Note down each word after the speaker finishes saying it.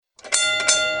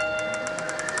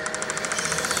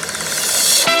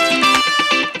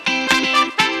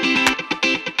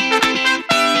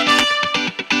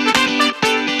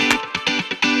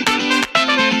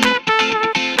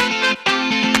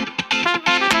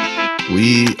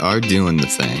We are doing the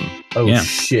thing. Oh, Yeah.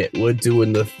 shit. We're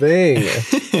doing the thing.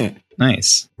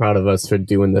 Nice. Proud of us for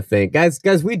doing the thing. Guys,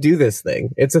 we do this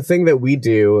thing. It's a thing that we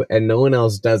do, and no one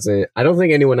else does it. I don't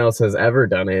think anyone else has ever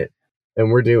done it,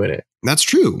 and we're doing it. That's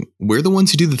true. We're the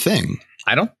ones who do the thing.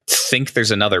 I don't think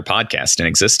there's another podcast in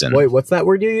existence. Wait, what's that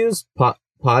word you use?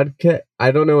 Podcast?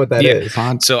 I don't know what that is.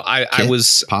 So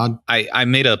I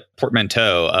made a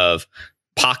portmanteau of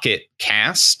pocket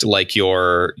cast, like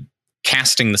you're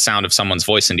casting the sound of someone's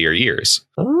voice into your ears.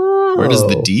 Oh. Where does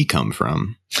the D come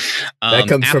from? That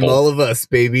comes from Apple. all of us,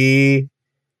 baby.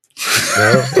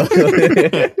 No?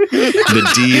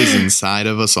 The D is inside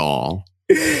of us all.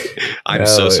 I'm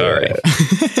so Hell sorry.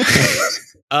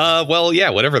 yeah. Well,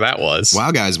 yeah, whatever that was.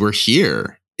 Wow, guys, we're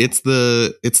here. It's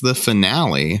the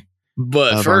finale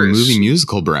But of our first, movie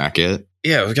musical bracket.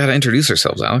 yeah, we got to introduce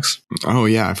ourselves, Alex. Oh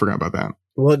yeah, I forgot about that.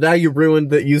 Well, now you ruined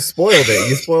that. You spoiled it.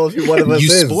 You spoiled who one of us You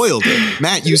is. spoiled it,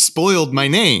 Matt. You spoiled my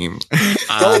name.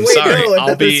 I'm wait, sorry. no, I'll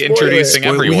another be spoiler. introducing We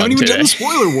everyone haven't even today. done the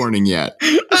spoiler warning yet.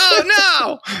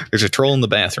 Oh no! There's a troll in the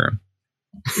bathroom.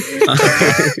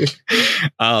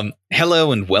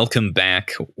 Hello and welcome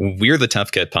back. We're the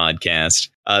Tough Cut Podcast.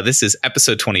 This is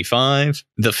episode 25,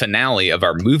 the finale of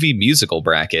our movie musical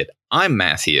bracket. I'm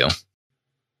Matthew.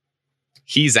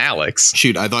 He's Alex.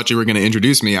 Shoot, I thought you were going to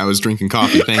introduce me. I was drinking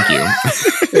coffee. Thank you.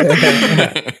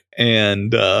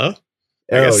 And I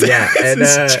Oh guess yeah, and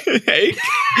this is Jake.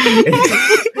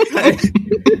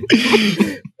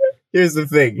 here's the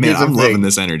thing. Man, Here's the I'm thing. loving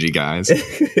this energy, guys.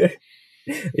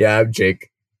 Yeah, I'm Jake.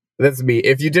 That's me.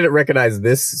 If you didn't recognize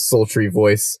this sultry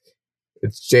voice,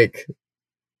 it's Jake.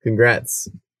 Congrats.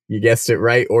 You guessed it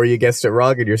right, or you guessed it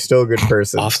wrong, and you're still a good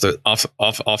person. off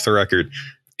the record.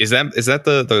 Is that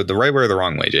the right way or the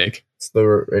wrong way, Jake?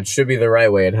 It should be the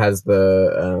right way. It has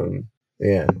the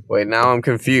yeah. Wait, now I'm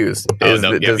confused. Oh,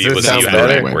 no, Does yeah, this you sound had it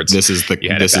better? backwards. This is the You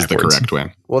had it the backwards. correct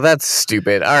way. Well, that's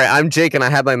stupid. All right, I'm Jake, and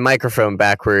I had my microphone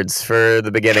backwards for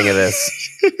the beginning of this.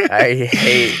 I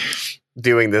hate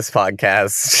doing this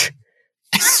podcast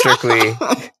strictly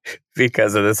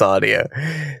because of this audio.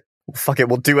 Fuck it,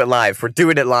 we'll do it live. We're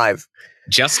doing it live.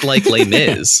 Just like Les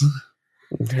Mis.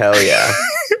 Hell yeah.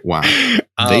 Wow.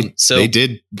 So they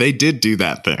did do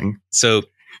that thing. So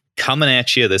coming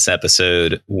at you this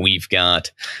episode, we've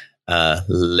got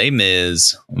Les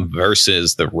Mis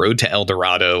versus The Road to El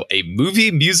Dorado, a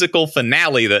movie musical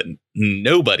finale that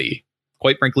nobody,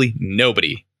 quite frankly,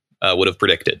 nobody would have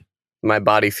predicted. My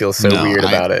body feels so No, weird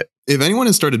about it. If anyone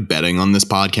has started betting on this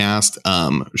podcast,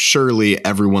 surely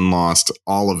everyone lost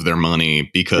all of their money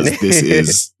because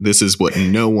this is what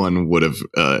no one would have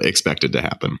expected to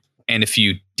happen. And if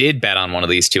you did bet on one of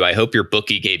these two, I hope your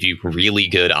bookie gave you really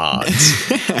good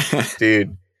odds.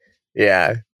 Dude.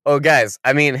 Yeah. Oh, guys,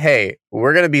 I mean, hey,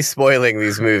 we're going to be spoiling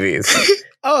these movies.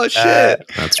 Oh, shit.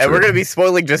 That's true. And we're going to be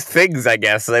spoiling just things, I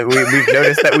guess. Like, we've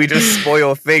noticed that we just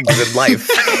spoil things in life.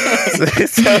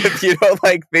 So if you don't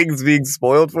like things being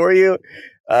spoiled for you,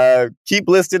 keep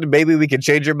listening. Maybe we can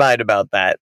change your mind about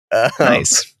that.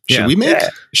 Nice.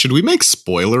 Should we make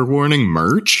spoiler warning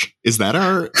merch? Is that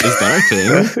our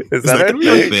thing? Is that our gonna be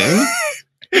our thing?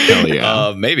 Hell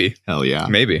yeah. Maybe. Hell yeah.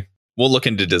 Maybe. We'll look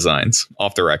into designs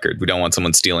off the record. We don't want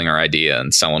someone stealing our idea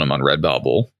and selling them on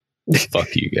Redbubble.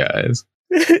 Fuck you guys.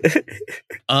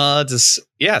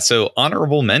 So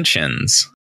honorable mentions.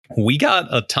 We got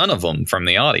a ton of them from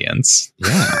the audience.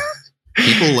 Yeah.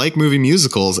 People like movie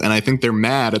musicals, and I think they're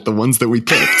mad at the ones that we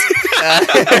picked.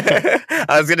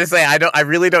 I was gonna say I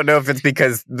really don't know if it's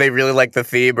because they really like the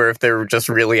theme or if they're just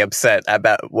really upset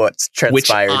about what's transpired.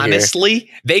 Which honestly,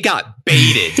 they got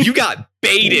baited. You got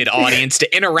baited, audience,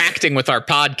 to interacting with our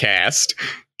podcast.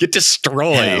 Get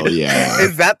destroyed. Hell yeah.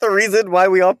 Is that the reason why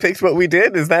we all picked what we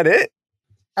did? Is that it?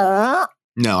 No,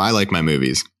 I like my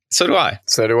movies. So do I.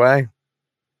 So do I.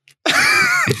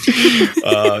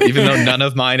 Even though none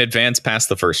of mine advanced past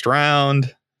the first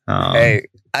round. Hey,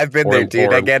 I've been there,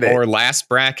 dude. I get it. Or last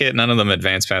bracket, none of them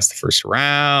advanced past the first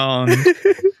round.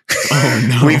 Oh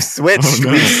no. We've switched. Oh,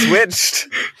 no. We've switched.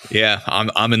 Yeah,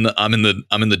 I'm in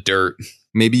the dirt.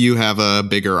 Maybe you have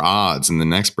bigger odds in the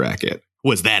next bracket.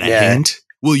 Was that a Yeah. hint?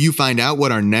 Will you find out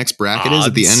what our next bracket is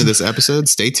at the Odds. end of this episode?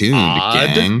 Stay tuned,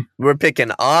 Odd. gang. We're picking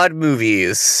odd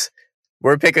movies.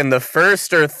 We're picking the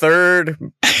first or third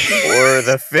or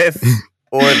the fifth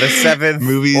or the seventh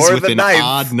Movies or with the an ninth.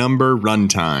 odd number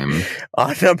runtime.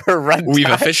 Odd number run. We've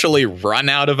officially run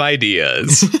out of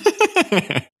ideas.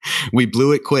 We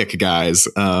blew it quick, guys.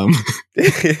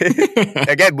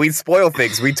 Again, we spoil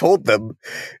things. We told them.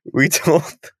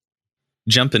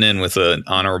 Jumping in with an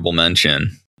honorable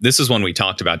mention. This is one we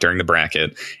talked about during the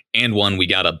bracket and one we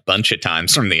got a bunch of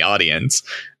times from the audience.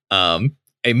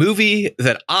 a movie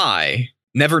that I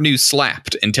never knew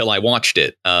slapped until I watched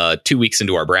it 2 weeks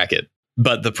into our bracket.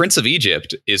 But The Prince of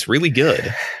Egypt is really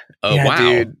good. Yeah, Wow.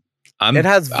 dude. It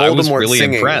has Voldemort I was really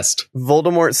singing. Impressed.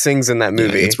 Voldemort sings in that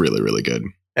movie. Yeah, it's really, really good.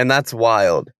 And that's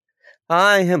wild.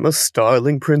 I am a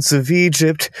starling prince of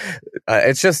Egypt.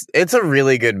 It's a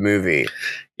really good movie.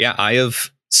 Yeah, I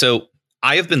have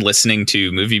been listening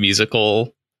to movie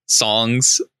musical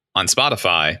songs on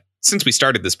Spotify since we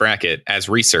started this bracket as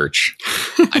research.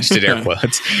 I just did air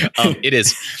quotes. It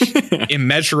is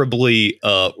immeasurably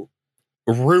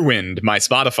ruined my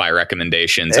Spotify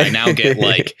recommendations. I now get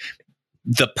like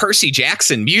the Percy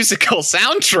Jackson musical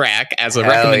soundtrack as a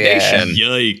recommendation. Yeah.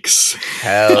 Yikes.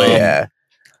 Hell yeah.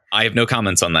 I have no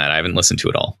comments on that. I haven't listened to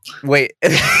it all. Wait.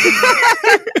 But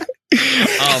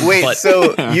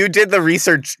So you did the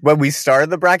research when we started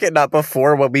the bracket, not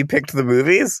before when we picked the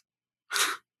movies?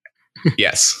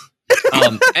 yes.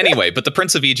 Anyway, but The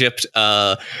Prince of Egypt,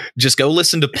 just go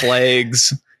listen to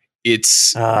Plagues.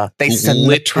 It's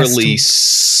literally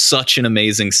such an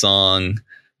amazing song.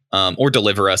 Or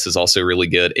Deliver Us is also really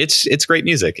good. It's great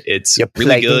music. It's You're really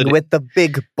playing good. with the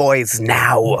big boys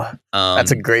now.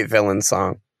 That's a great villain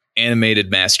song. Animated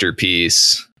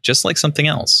masterpiece, just like Something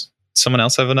Else. Someone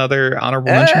else have another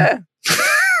honorable mention?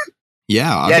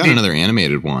 Yeah, I've got another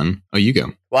animated one. Oh, you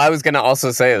go. Well, I was going to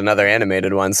also say another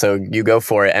animated one, so you go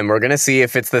for it, and we're going to see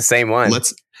if it's the same one.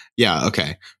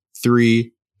 Okay.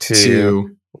 3, 2,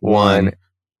 2, 1.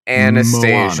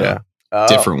 Anastasia. Oh.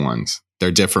 Different ones.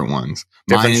 They're different ones.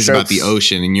 Different Mine is strokes. about the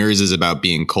ocean, and yours is about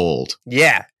being cold.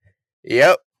 Yeah.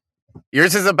 Yep.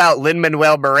 Yours is about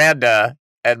Lin-Manuel Miranda,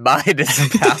 and mine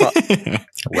is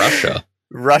about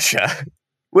Russia,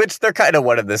 which they're kind of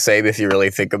one and the same if you really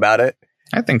think about it.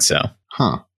 I think so.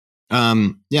 Huh.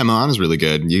 Yeah, Moana's really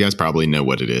good. You guys probably know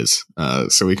what it is,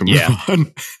 so we can move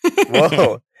on.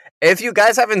 Whoa. If you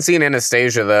guys haven't seen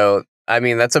Anastasia, though, I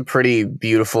mean, that's a pretty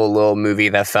beautiful little movie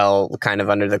that fell kind of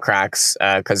under the cracks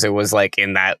because it was like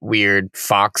in that weird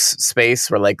Fox space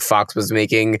where like Fox was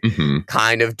making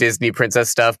kind of Disney princess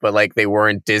stuff, but like they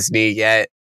weren't Disney yet.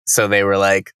 So they were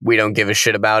like, we don't give a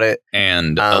shit about it.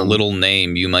 And a little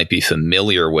name you might be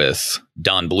familiar with,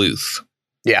 Don Bluth.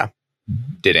 Yeah.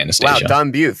 Did Anastasia. Wow,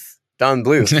 Don Bluth. Dan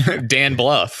Bluth.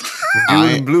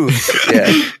 Don Bluth.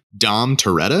 Yeah. Dom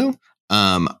Toretto.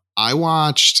 I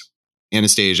watched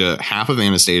Anastasia, half of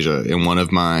Anastasia, in one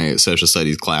of my social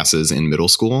studies classes in middle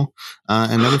school,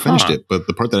 and never finished it. But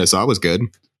the part that I saw was good.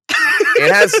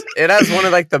 It has one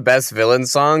of like the best villain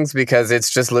songs because it's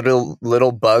just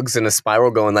little bugs in a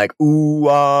spiral going like ooh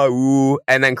ah ooh,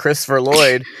 and then Christopher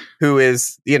Lloyd, who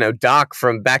is Doc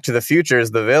from Back to the Future,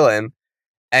 is the villain,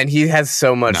 and he has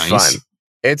so much fun.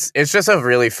 It's just a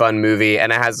really fun movie,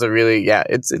 and it has a really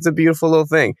it's a beautiful little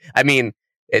thing. I mean,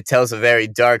 it tells a very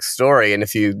dark story, and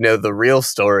if you know the real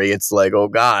story, it's like, oh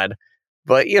God.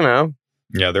 But yeah,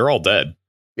 they're all dead.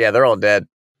 Yeah, they're all dead.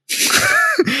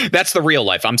 That's the real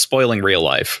life. I'm spoiling real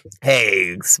life.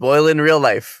 Hey, spoiling real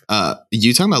life.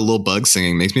 You talking about Lil Bug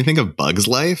singing makes me think of Bug's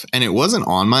Life, and it wasn't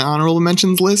on my honorable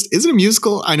mentions list. Is it a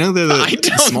musical? I know that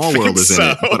the Small World is in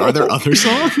it, but are there other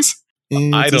songs?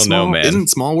 I don't know, man. Isn't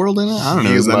Small World in it? I don't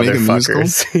know. Does that make a musical?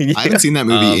 Yeah. I haven't seen that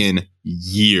movie in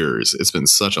years. It's been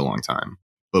such a long time.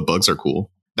 But bugs are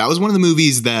cool. That was one of the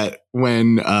movies that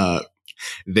when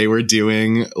they were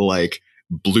doing like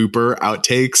blooper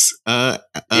outtakes,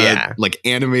 like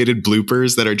animated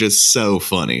bloopers that are just so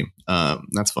funny.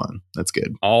 That's fun. That's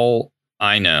good. All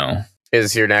I know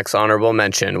is your next honorable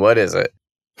mention. What is it?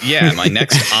 Yeah, my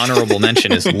next honorable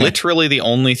mention is literally the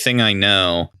only thing I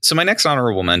know. So my next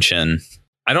honorable mention,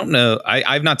 I don't know.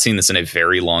 I've not seen this in a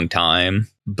very long time,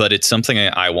 but it's something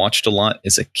I watched a lot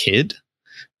as a kid.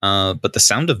 But The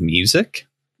Sound of Music.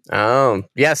 Oh,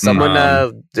 yeah. Someone,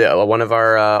 one of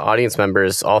our audience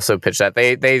members also pitched that.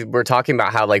 They were talking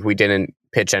about how like we didn't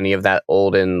pitch any of that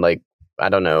olden, like, I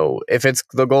don't know if it's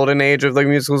the golden age of like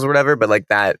musicals or whatever, but like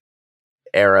that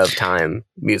era of time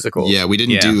musicals. Yeah, we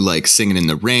didn't do like Singing in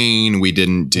the Rain. We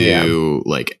didn't do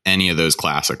like any of those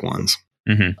classic ones.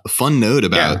 Mm-hmm. A fun note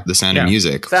about The Sound of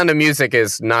Music. Sound of Music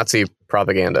is Nazi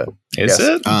propaganda. Is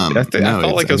it? I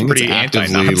felt like it was pretty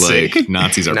anti-Nazi. Like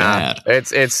Nazis are bad.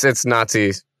 It's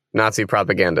Nazi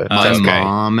propaganda. My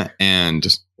mom and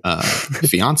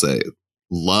fiance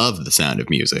love The Sound of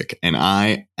Music, and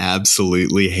I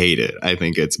absolutely hate it. I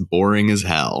think it's boring as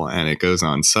hell, and it goes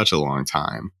on such a long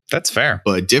time. That's fair.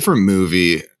 But a different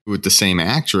movie with the same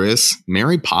actress,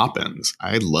 Mary Poppins.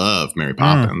 I love Mary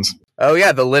Poppins. Oh,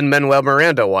 yeah, the Lin-Manuel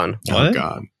Miranda one. What? Oh,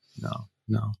 God.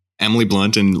 No. Emily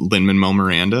Blunt and Lin-Manuel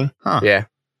Miranda? Huh. Yeah.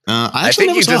 I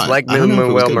think you just like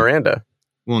Lin-Manuel Miranda.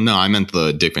 Well, no, I meant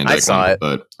the Dick Van Dyke one,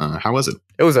 but how was it?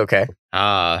 It was okay.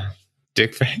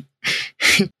 Dick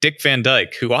Van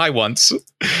Dyke, who I once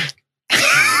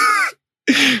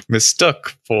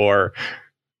mistook for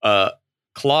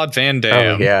Claude Van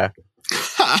Damme. Oh yeah.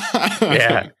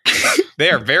 Yeah.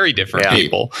 They are very different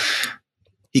people.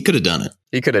 He could have done it.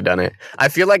 He could have done it. I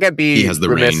feel like I'd be He has the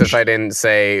remiss range. if I didn't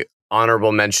say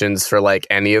honorable mentions for like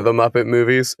any of the Muppet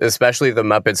movies, especially the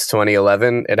Muppets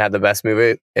 2011. It had the best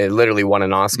movie. It literally won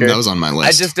an Oscar. That was on my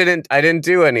list. I didn't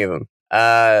do any of them.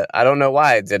 I don't know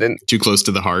why I didn't. Too close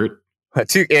to the heart.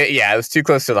 It was too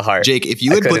close to the heart. Jake, if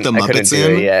you had put the I couldn't Muppets do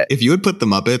it in, yet. if you had put the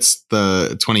Muppets,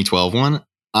 the 2012 one,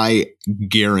 I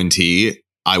guarantee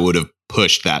I would have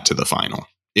pushed that to the final.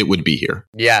 It would be here.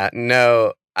 Yeah,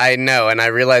 no, I know, and I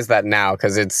realize that now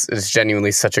because it's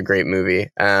genuinely such a great movie.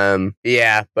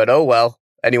 Yeah, but oh well.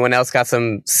 Anyone else got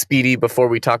some speedy before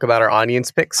we talk about our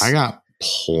audience picks? I got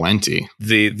plenty.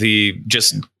 The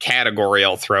just category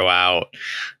I'll throw out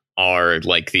are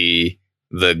like the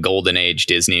golden age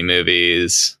Disney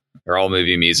movies. They're all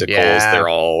movie musicals. Yeah. They're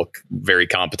all very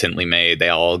competently made. They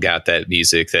all got that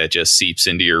music that just seeps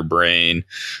into your brain.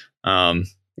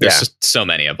 There's just so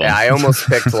many of them. Yeah, I almost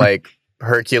picked like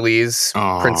Hercules,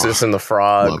 Aw, Princess and the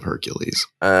Frog. Love Hercules.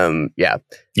 Yeah,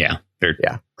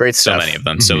 great so stuff. many of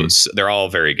them. Mhm. So they're all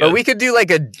very good. But we could do like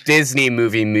a Disney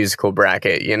movie musical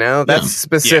bracket, you know? That's Yeah.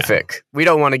 specific. We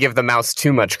don't want to give the mouse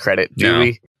too much credit, do No.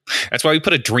 we? That's why we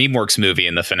put a DreamWorks movie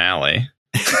in the finale.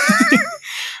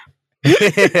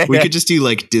 We could just do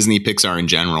like Disney Pixar in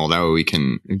general. That way we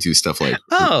can do stuff like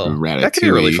Ratatouille. That could be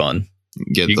really fun.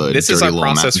 Get You- the this is dirty our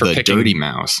little process for the picking- dirty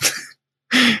mouse.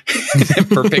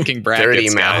 For picking brackets, Dirty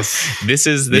guys. mouse. This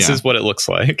is what it looks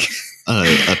like.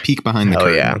 A peek behind the Hell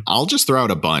curtain. yeah. I'll just throw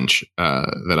out a bunch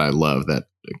that I love that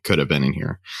could have been in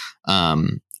here.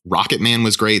 Rocket Man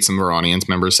was great. Some of our audience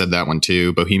members said that one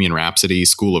too. Bohemian Rhapsody,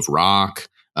 School of Rock,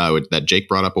 that Jake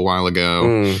brought up a while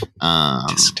ago.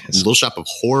 Little Shop of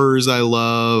Horrors, I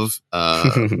love.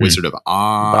 Wizard of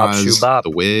Oz, Shoebop. The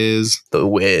Wiz. The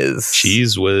Wiz.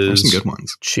 Cheese whiz. There's some good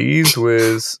ones. Cheese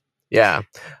Whiz. Yeah.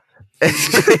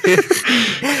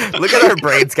 Look at our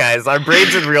brains, guys. Our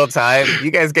brains in real time.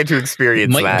 You guys get to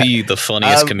experience Might that. be the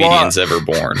funniest comedians ever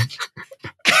born.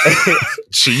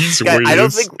 Cheese whiz. I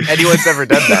don't think anyone's ever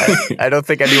done that. I don't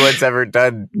think anyone's ever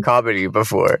done comedy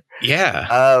before.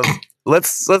 Yeah.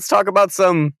 Let's talk about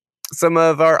some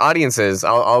of our audiences.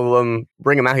 I'll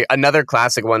bring them out here. Another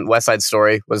classic one, West Side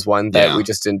Story, was one that we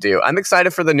just didn't do. I'm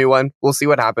excited for the new one. We'll see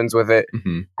what happens with it.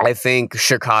 Mm-hmm. I think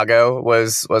Chicago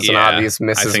was an obvious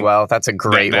miss as well. That's a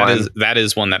great one. That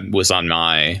is one that was on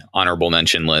my honorable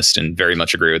mention list, and very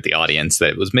much agree with the audience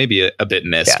that it was maybe a bit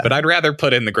missed. Yeah. But I'd rather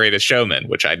put in The Greatest Showman,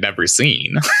 which I'd never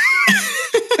seen.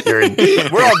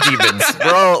 We're all demons.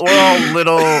 We're all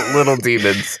little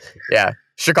demons. Yeah.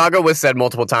 Chicago was said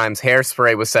multiple times.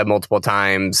 Hairspray was said multiple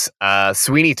times.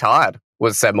 Sweeney Todd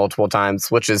was said multiple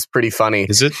times, which is pretty funny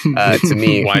Is it? to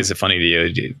me. Why is it funny to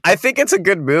you? I think it's a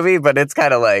good movie, but it's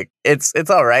kind of like it's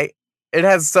all right. It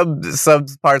has some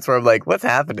parts where I'm like, what's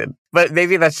happening? But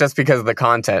maybe that's just because of the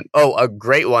content. Oh, a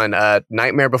great one,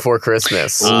 Nightmare Before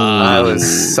Christmas. That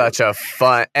was such a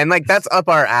fun, and like that's up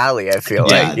our alley. I feel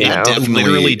like you know. definitely.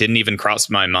 Literally didn't even cross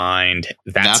my mind.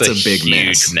 That's a big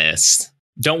huge miss.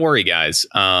 Don't worry, guys.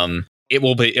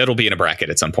 It'll be in a bracket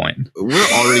at some point. We're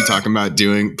already talking about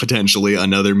doing potentially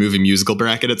another movie musical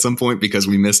bracket at some point because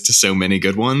we missed so many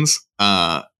good ones.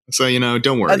 So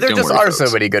don't worry. There don't just worry, are folks.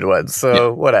 so many good ones.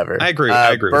 So whatever. I agree.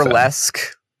 I agree with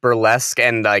that. Burlesque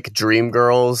and like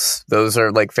Dreamgirls. Those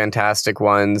are like fantastic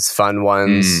ones, fun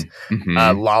ones.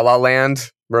 Mhm. La La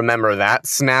Land. Remember that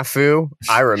snafu?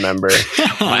 I remember.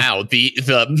 Wow,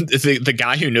 the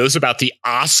guy who knows about the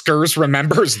Oscars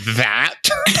remembers that.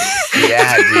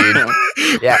 Yeah,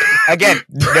 dude. Yeah. Again,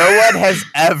 no one has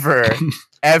ever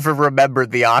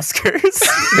remembered the Oscars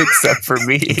except for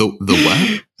me. The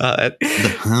what?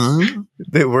 The huh?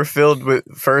 They were filled with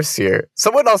first here.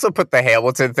 Someone also put the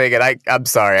Hamilton thing, and I'm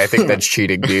sorry. I think that's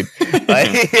cheating, dude.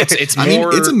 It's I mean,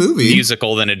 more it's a movie.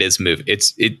 musical than it is movie.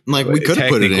 Like, we could have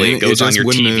put it in. Technically, it goes It on just your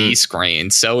wouldn't TV have- screen.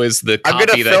 So is the I'm copy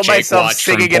gonna that film Jake myself watched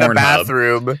from singing in a Pornhub.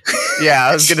 bathroom. Yeah,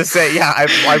 I was gonna say. Yeah,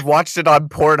 I've watched it on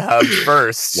Pornhub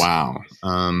first. Wow.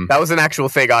 That was an actual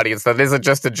thing, audience. That isn't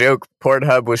just a joke.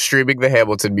 Pornhub was streaming the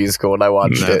Hamilton musical, and I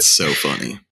watched That's it. so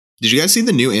funny. Did you guys see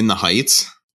the new In the Heights?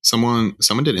 Someone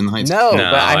did In the Heights. No, No,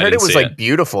 but I I heard it didn't was see like it.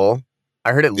 beautiful.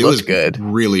 I heard it It was looked good.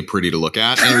 really pretty to look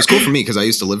at, and it was cool for me because I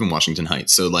used to live in Washington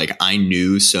Heights, so like I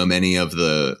knew so many of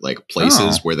the like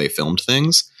places where they filmed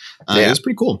things. It was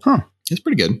pretty cool. Huh. It's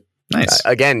pretty good. Nice.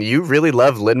 Again, you really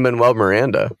love Lin-Manuel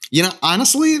Miranda.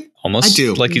 Honestly, Almost I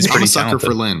do. like he's I'm pretty a sucker talented.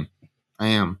 for Lin. I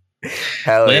am.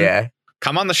 Hell Lin? yeah.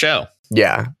 Come on the show.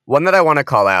 Yeah. One that I want to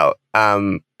call out,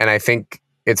 and I think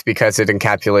it's because it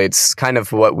encapsulates kind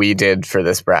of what we did for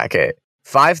this bracket.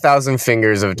 5,000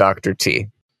 Fingers of Dr. T.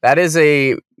 That is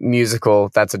a musical.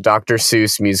 That's a Dr.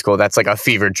 Seuss musical. That's like a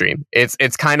fever dream.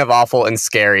 It's kind of awful and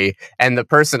scary. And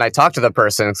I talked to the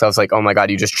person because I was like, oh my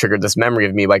God, you just triggered this memory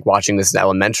of me like watching this in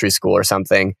elementary school or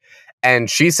something. And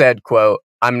she said, quote,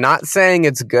 I'm not saying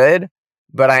it's good,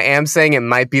 but I am saying it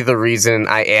might be the reason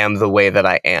I am the way that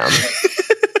I am.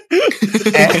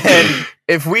 And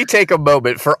if we take a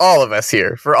moment for all of us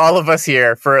here,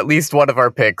 for at least one of our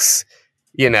picks,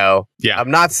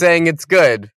 I'm not saying it's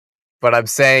good, but I'm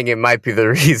saying it might be the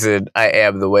reason I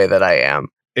am the way that I am.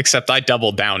 Except I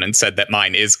doubled down and said that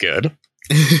mine is good.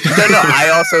 No,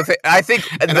 I think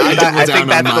that's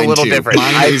a little different.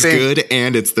 Mine is good,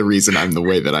 and it's the reason I'm the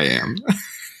way that I am.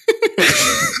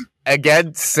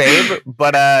 Again, same,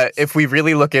 but if we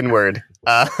really look inward.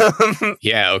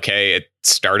 Yeah, okay. It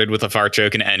started with a fart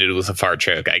joke and ended with a fart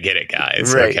joke. I get it,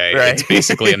 guys. Right, okay. right. It's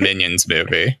basically a Minions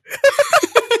movie.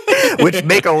 Which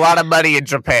make a lot of money in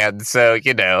Japan, so,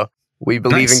 we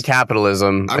believe in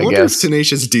capitalism, I wonder guess. if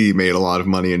Tenacious D made a lot of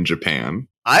money in Japan.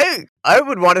 I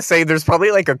would want to say there's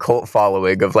probably like a cult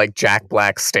following of like Jack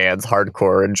Black stands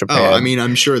hardcore in Japan. Oh, I mean,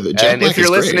 I'm sure that Jack Black if you're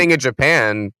listening in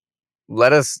Japan,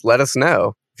 let us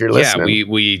know if you're listening. Yeah,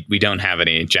 we don't have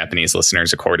any Japanese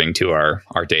listeners according to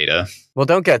our data. Well,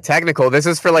 don't get technical. This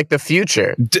is for like the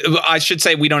future. I should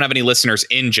say we don't have any listeners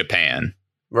in Japan.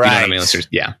 Right. We don't have any listeners.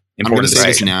 Yeah. I'm going to say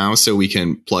this now so we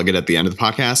can plug it at the end of the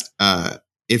podcast.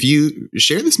 If you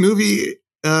share this movie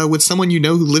with someone you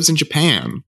know who lives in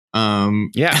Japan, or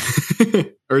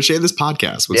share this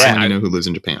podcast with someone you know who lives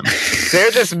in Japan. Share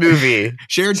this movie.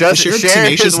 share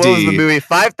Tenacious D. The movie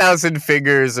 5,000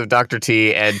 Fingers of Dr.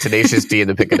 T and Tenacious D in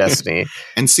the Pick of Destiny.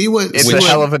 And see what it's a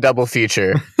hell of a double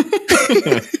feature.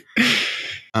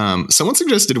 Someone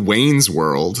suggested Wayne's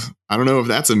World. I don't know if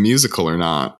that's a musical or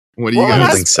not. What do you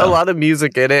guys think? So? A lot of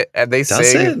music in it, and they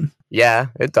sing. It? Yeah,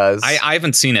 it does. I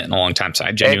haven't seen it in a long time, so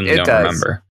I genuinely don't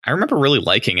remember. I remember really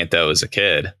liking it though as a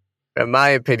kid. In my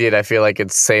opinion, I feel like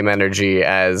it's same energy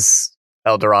as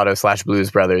El Dorado /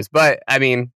 Blues Brothers, but I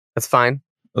mean, that's fine.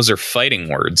 Those are fighting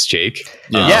words, Jake.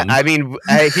 Yeah, I mean,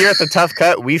 here at the Tough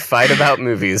Cut, we fight about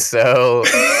movies. So,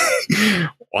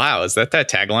 wow, is that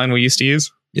tagline we used to use?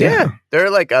 Yeah, there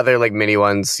are like other like mini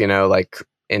ones, like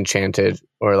Enchanted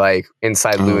or like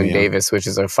Inside Llewyn Davis, which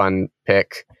is a fun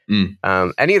pick.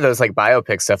 Any of those like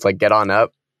biopic stuff, like Get On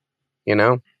Up,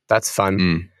 that's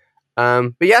fun.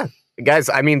 But yeah, guys,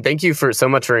 I mean, thank you so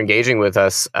much for engaging with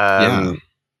us. I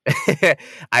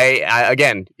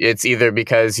again, it's either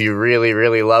because you really,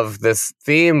 really love this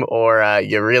theme or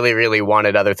you really, really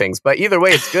wanted other things. But either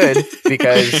way, it's good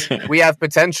because we have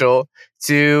potential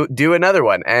to do another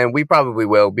one, and we probably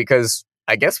will because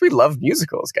I guess we love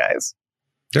musicals, guys.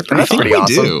 They're pretty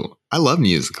awesome. Do. I love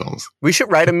musicals. We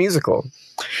should write a musical.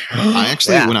 I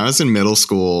actually, when I was in middle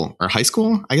school or high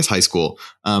school,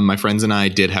 my friends and I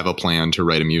did have a plan to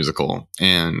write a musical,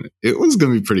 and it was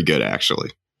going to be pretty good actually,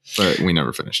 but we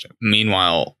never finished it.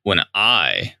 Meanwhile, when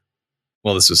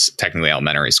this was technically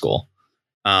elementary school,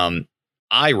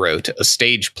 I wrote a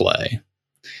stage play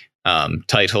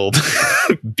titled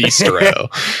Bistro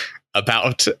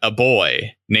about a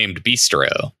boy named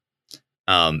Bistro.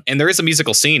 And there is a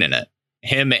musical scene in it.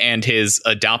 Him and his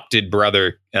adopted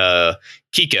brother,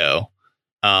 Kiko,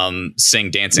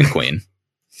 sing Dancing Queen.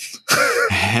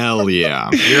 Hell yeah.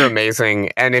 You're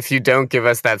amazing. And if you don't give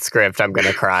us that script, I'm going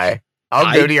to cry.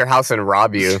 I'll go to your house and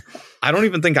rob you. I don't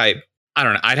even think I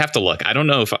don't know. I'd have to look. I don't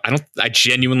know if I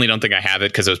genuinely don't think I have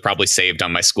it because it was probably saved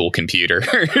on my school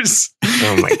computers.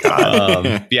 Oh my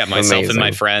God. Yeah. Myself and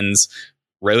my friends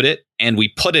wrote it and we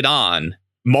put it on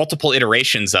multiple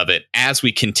iterations of it as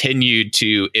we continued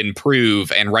to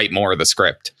improve and write more of the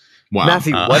script. Wow.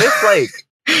 Matthew, what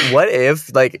if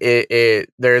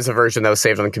there is a version that was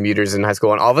saved on the computers in high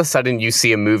school and all of a sudden you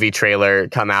see a movie trailer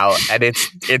come out and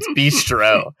it's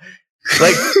Bistro?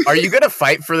 Like, are you going to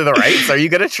fight for the rights? Are you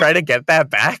going to try to get that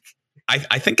back?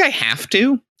 I think I have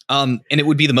to. And it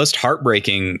would be the most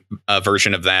heartbreaking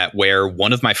version of that, where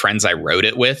one of my friends I wrote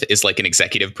it with is like an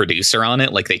executive producer on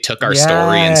it. Like they took our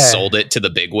story and sold it to the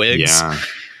bigwigs. Yeah.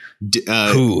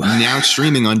 Now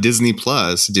streaming on Disney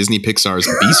Plus, Disney Pixar's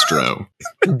Bistro.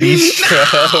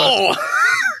 Bistro.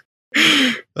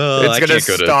 It's going to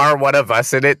star one of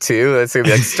us in it too. It's going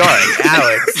to be like starring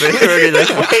Alex.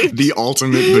 The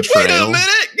ultimate betrayal. Wait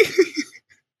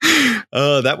a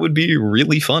minute. That would be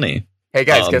really funny. Hey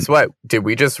guys, guess what? Did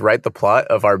we just write the plot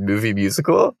of our movie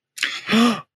musical?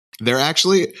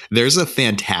 There's a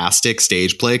fantastic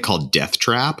stage play called Death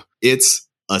Trap. It's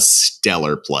a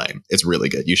stellar play. It's really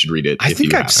good. You should read it. I if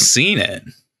think you I've haven't. seen it.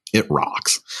 It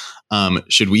rocks.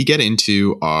 Should we get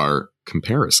into our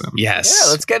comparison? Yes.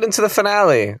 Yeah, let's get into the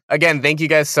finale. Again, thank you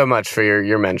guys so much for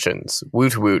your mentions.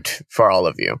 Woot woot for all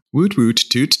of you. Woot woot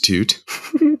toot toot.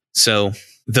 So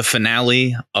the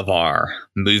finale of our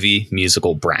movie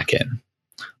musical bracket.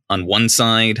 On one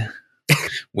side,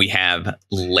 we have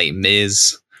Les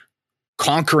Mis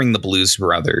conquering the Blues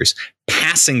Brothers,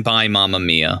 passing by Mamma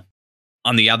Mia.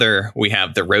 On the other, we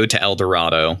have The Road to El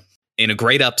Dorado in a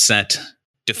great upset,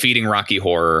 defeating Rocky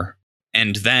Horror,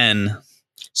 and then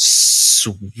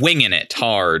swinging it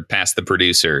hard past the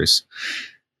producers.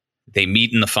 They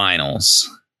meet in the finals.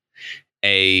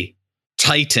 A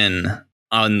Titan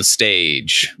on the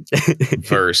stage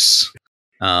versus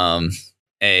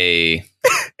a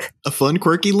fun,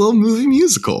 quirky little movie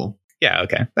musical. Yeah,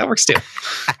 okay. That works too.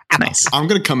 Nice. I'm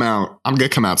gonna come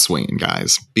out swinging,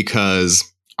 guys, because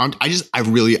I'm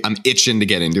itching to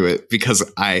get into it because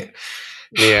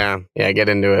Yeah, get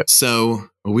into it. So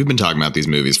we've been talking about these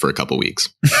movies for a couple weeks.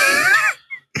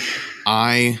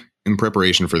 I, in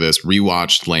preparation for this,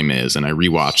 rewatched Les Mis and I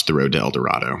rewatched The Road to El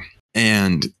Dorado.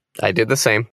 And I did the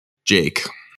same. Jake,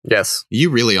 Yes. you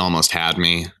really almost had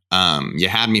me. You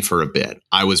had me for a bit.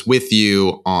 I was with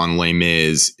you on Les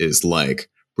Mis. Is like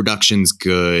production's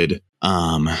good.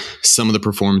 Some of the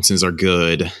performances are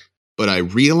good, but I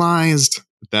realized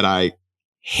that I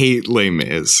hate Les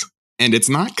Mis, and it's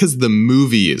not because the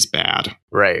movie is bad.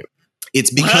 Right.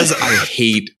 It's because I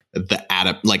hate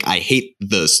I hate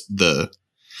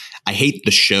I hate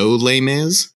the show Les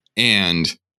Mis,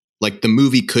 and like the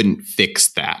movie couldn't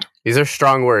fix that. These are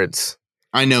strong words.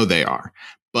 I know they are,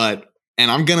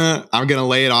 and I'm gonna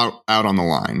lay it out on the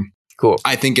line. Cool.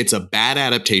 I think it's a bad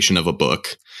adaptation of a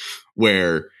book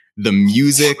where the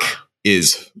music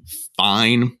is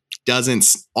fine.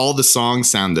 All the songs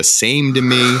sound the same to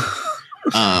me.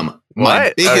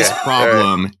 My biggest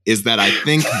problem is that I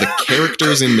think the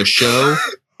characters in the show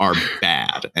are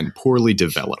bad and poorly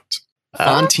developed.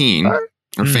 Fantine,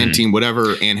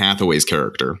 whatever Anne Hathaway's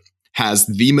character, has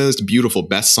the most beautiful,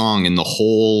 best song in the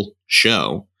whole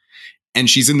show. And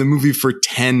she's in the movie for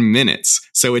 10 minutes.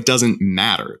 So it doesn't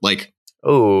matter. Like,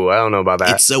 oh, I don't know about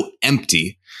that. It's so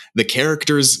empty. The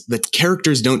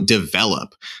characters don't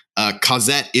develop.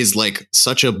 Cosette is like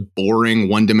such a boring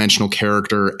one-dimensional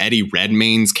character. Eddie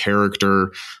Redmayne's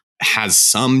character has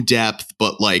some depth,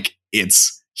 but like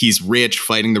he's rich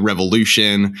fighting the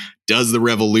revolution, does the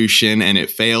revolution and it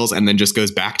fails, and then just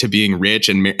goes back to being rich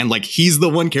and like he's the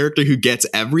one character who gets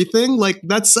everything. Like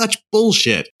that's such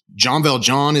bullshit. Jean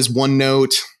Valjean is one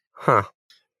note. Huh.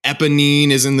 Eponine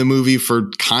is in the movie for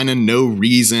kind of no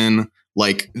reason.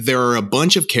 Like there are a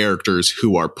bunch of characters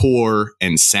who are poor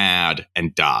and sad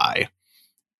and die,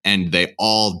 and they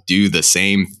all do the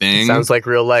same thing. Sounds like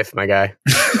real life, my guy.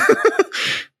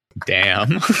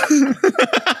 Damn.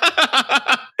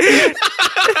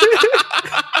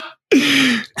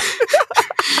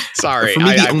 Sorry,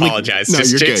 I apologize. No,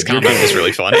 Just Jake's comment was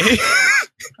really funny.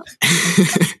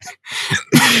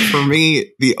 For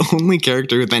me, the only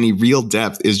character with any real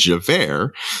depth is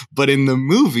Javert, but in the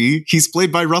movie, he's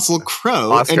played by Russell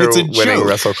Crowe, and it's a joke.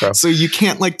 Russell Crowe. So you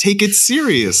can't like take it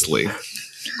seriously.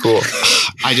 Cool.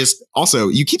 Also,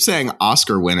 you keep saying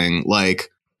Oscar winning. Like,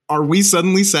 are we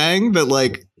suddenly saying that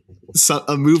like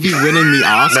a movie winning the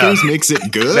Oscars makes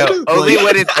it good? No, only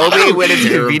when it's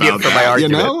convenient for my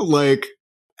argument. You know, like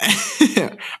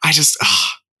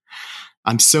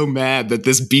I'm so mad that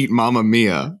this beat Mamma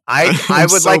Mia. I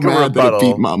would like a rebuttal.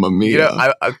 Beat Mamma Mia. You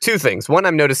know, two things. One,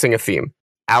 I'm noticing a theme.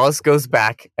 Alice goes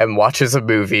back and watches a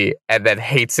movie and then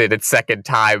hates it its second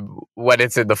time when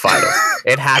it's in the final.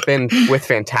 It happened with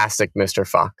Fantastic Mr.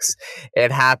 Fox.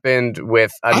 It happened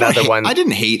with another one. I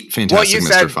didn't hate Fantastic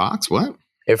Mr. Fox. What?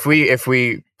 If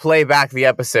we play back the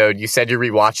episode, you said you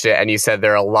rewatched it and you said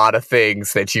there are a lot of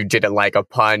things that you didn't like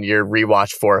upon your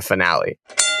rewatch for a finale.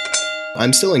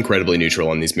 I'm still incredibly neutral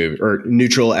on these movies, or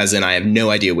neutral as in I have no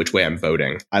idea which way I'm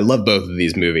voting. I love both of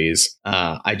these movies.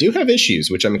 I do have issues,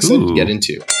 which I'm excited to get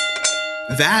into.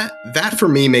 That for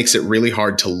me makes it really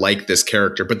hard to like this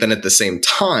character, but then at the same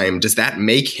time, does that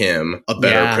make him a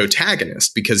better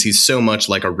protagonist because he's so much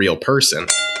like a real person?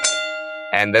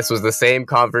 And this was the same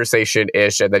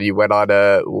conversation-ish, and then you went on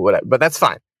but that's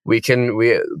fine.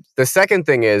 The second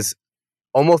thing is,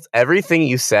 almost everything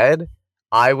you said,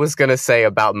 I was going to say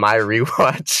about my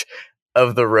rewatch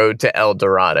of The Road to El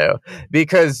Dorado,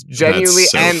 because genuinely,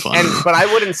 but I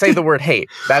wouldn't say the word hate.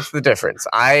 That's the difference.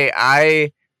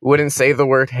 I wouldn't say the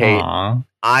word hate. Aww.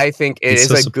 I think it's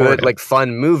a good, like,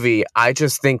 fun movie. I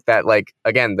just think that, like,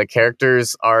 again, the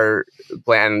characters are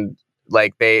bland.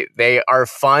 Like they are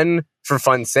fun for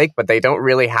fun's sake, but they don't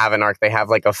really have an arc. They have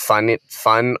like a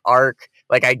fun arc.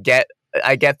 Like I get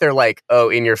their like, oh,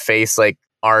 in your face, like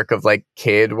arc of like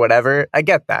kid, whatever. I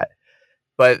get that.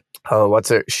 But what's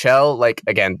her Shell? Like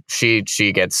again, she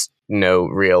gets no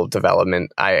real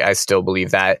development. I still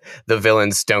believe that the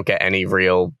villains don't get any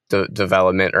real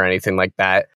development or anything like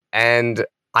that. And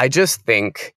I just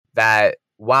think that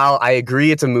while I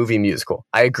agree it's a movie musical,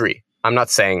 I agree. I'm not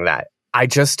saying that. I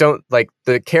just don't like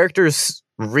the characters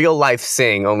real life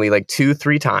sing only like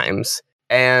 2-3 times.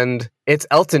 And it's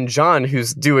Elton John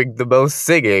who's doing the most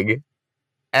singing.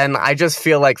 And I just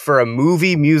feel like for a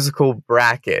movie musical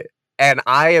bracket, and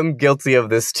I am guilty of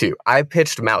this too. I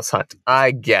pitched Mouse Hunt.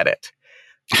 I get it.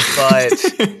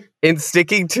 But in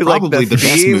sticking to like probably the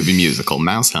best theme, movie musical,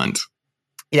 Mouse Hunt.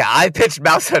 Yeah, I pitched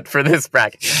Mouse Hunt for this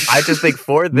bracket. I just think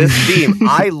for this theme,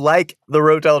 I like The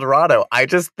Road to El Dorado. I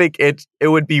just think it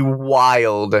would be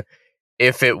wild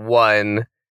if it won,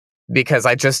 because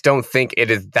I just don't think it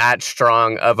is that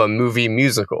strong of a movie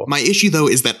musical. My issue, though,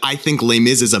 is that I think Les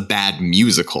Mis is a bad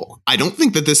musical. I don't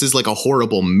think that this is like a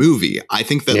horrible movie. I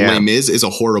think that Les Mis is a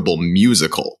horrible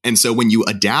musical. And so when you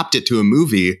adapt it to a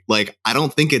movie, like, I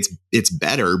don't think it's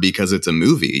better because it's a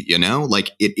movie, you know?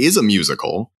 Like, it is a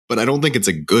musical, but I don't think it's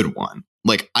a good one.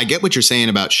 Like, I get what you're saying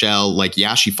about Shell. Like,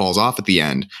 yeah, she falls off at the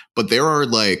end, but there are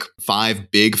like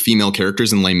 5 big female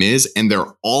characters in Les Mis, and they're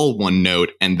all one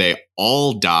note, and they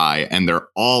all die, and they're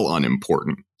all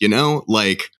unimportant. You know,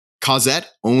 like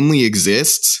Cosette only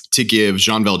exists to give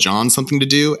Jean Valjean something to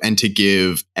do and to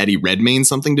give Eddie Redmayne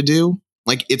something to do.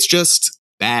 Like, it's just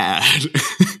bad.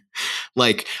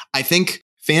 Like, I think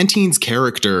Fantine's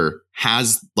character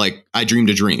has like I Dreamed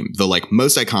a Dream, the like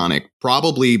most iconic,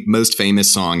 probably most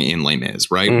famous song in Les Mis,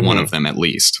 right? Mm-hmm. One of them at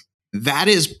least. That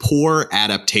is poor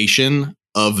adaptation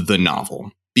of the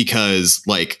novel, because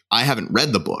like I haven't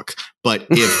read the book, but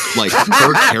if like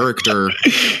her character,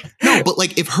 no, but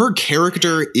like if her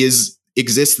character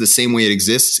exists the same way it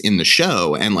exists in the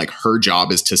show, and like her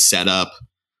job is to set up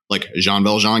like Jean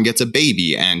Valjean gets a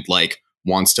baby and like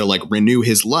wants to like renew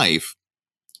his life.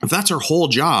 If that's her whole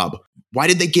job, why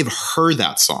did they give her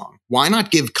that song? Why not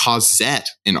give Cosette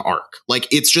an arc? Like,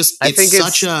 it's just, I think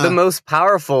it's the most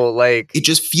powerful, like, it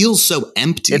just feels so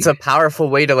empty. It's a powerful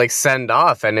way to like send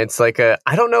off. And it's like I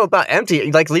don't know about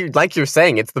empty. Like you're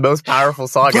saying, it's the most powerful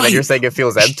song. Right. And then you're saying it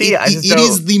feels empty. It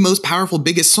is the most powerful,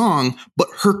 biggest song, but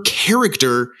her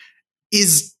character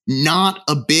is not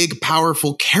a big,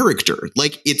 powerful character.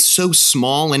 Like, it's so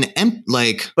small and empty.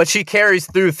 Like, but she carries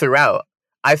throughout.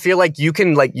 I feel like you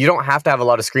don't have to have a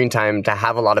lot of screen time to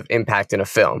have a lot of impact in a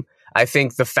film. I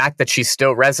think the fact that she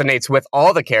still resonates with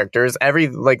all the characters, every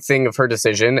like thing of her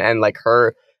decision and like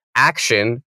her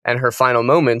action and her final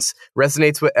moments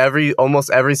resonates with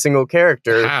almost every single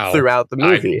character throughout the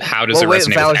movie. How does it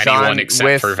resonate with anyone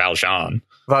except for Valjean?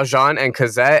 Valjean and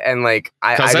Cosette, and like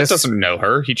Cosette doesn't know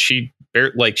her. She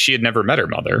had never met her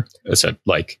mother. So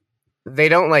like. They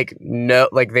don't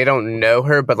they don't know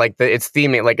her, but like it's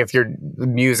theming, like if you're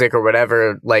music or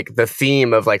whatever, like the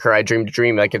theme of like her I Dreamed a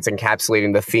Dream, like it's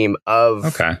encapsulating the theme of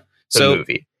the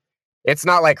movie. It's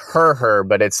not like her,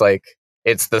 but it's like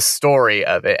it's the story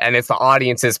of it, and it's the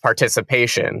audience's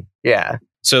participation. Yeah.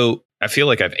 So I feel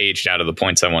like I've aged out of the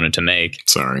points I wanted to make.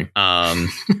 Sorry. No,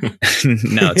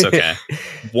 it's okay.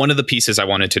 One of the pieces I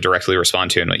wanted to directly respond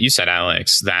to, and what you said,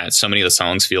 Alex, that so many of the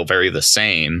songs feel very the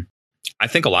same. I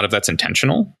think a lot of that's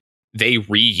intentional. They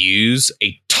reuse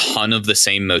a ton of the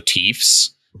same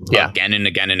motifs again and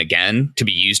again and again to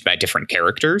be used by different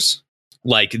characters.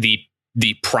 Like the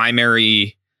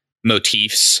primary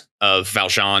motifs of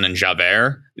Valjean and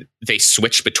Javert, they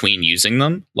switch between using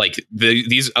them. Like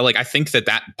I think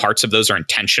that parts of those are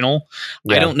intentional.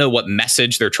 Yeah. I don't know what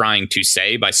message they're trying to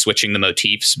say by switching the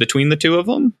motifs between the two of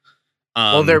them.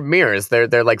 Well, they're mirrors.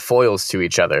 They're like foils to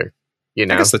each other. You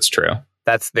know, I guess that's true.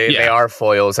 They are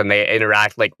foils, and they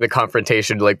interact. Like the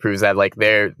confrontation like proves that like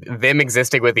them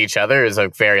existing with each other is a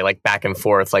very like back and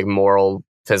forth like moral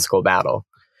physical battle.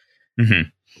 Mm-hmm.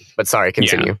 But sorry,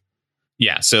 continue.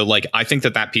 Yeah. So like I think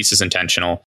that piece is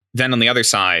intentional. Then on the other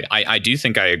side, I do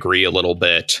think I agree a little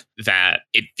bit that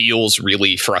it feels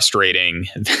really frustrating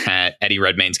that Eddie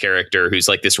Redmayne's character, who's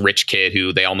like this rich kid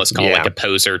who they almost call like a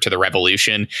poser to the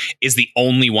revolution, is the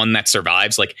only one that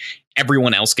survives. Like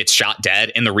everyone else gets shot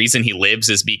dead. And the reason he lives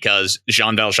is because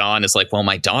Jean Valjean is like, well,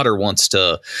 my daughter wants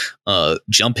to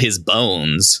jump his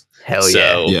bones. Hell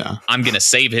so yeah. I'm going to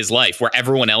save his life, where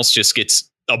everyone else just gets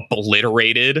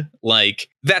obliterated. Like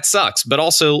that sucks. But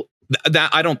also, that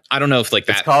I don't know if like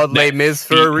that. It's called Les Mis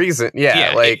for a reason.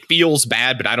 Yeah, like it feels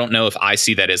bad, but I don't know if I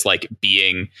see that as like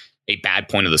being a bad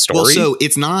point of the story. Well, so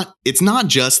it's not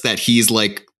just that he's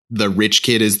like the rich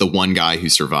kid is the one guy who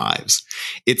survives.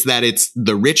 It's that it's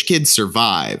the rich kid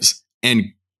survives and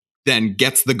then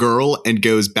gets the girl and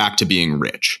goes back to being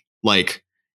rich. Like,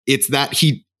 it's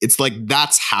like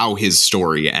that's how his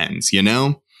story ends, you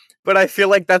know? But I feel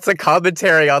like that's a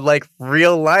commentary on like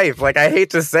real life. Like, I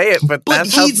hate to say it, but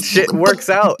that's how shit works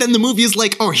out. Then the movie is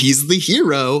like, oh, he's the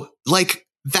hero. Like,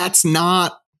 that's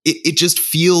not, it just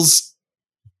feels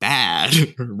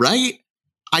bad, right?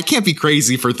 I can't be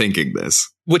crazy for thinking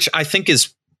this. Which I think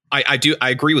is, I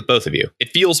agree with both of you. It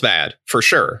feels bad for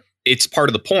sure. It's part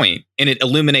of the point, and it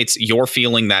illuminates your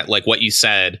feeling that, like what you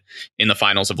said in the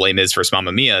finals of Les Mis versus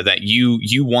Mamma Mia, that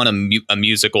you want a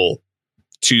musical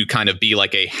to kind of be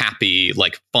like a happy,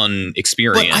 like fun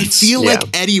experience. But I feel like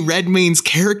Eddie Redmayne's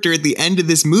character at the end of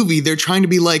this movie, they're trying to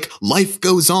be like, life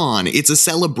goes on. It's a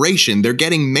celebration. They're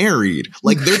getting married.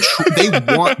 Like they don't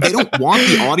want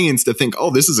the audience to think,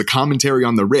 oh, this is a commentary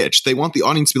on the rich. They want the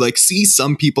audience to be like, see,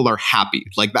 some people are happy.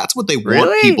 Like that's what they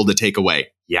want people to take away.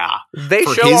 Yeah. They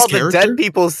show all the dead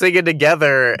people singing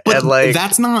together. But and like,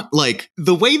 that's not like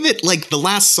the way that like the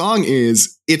last song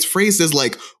is, it's phrased as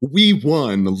like, we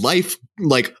won, life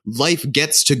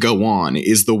gets to go on,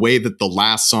 is the way that the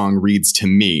last song reads to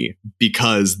me,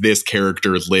 because this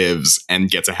character lives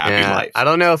and gets a happy life. I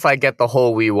don't know if I get the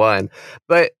whole we won,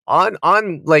 but on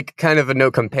like kind of a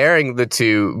note comparing the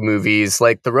two movies,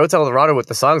 like The Road to El Dorado with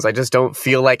the songs, I just don't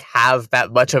feel like have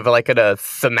that much of like a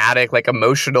thematic, like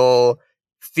emotional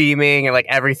theming and like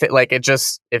everything. Like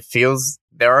it feels,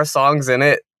 there are songs in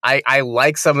it. I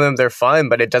like some of them, they're fun,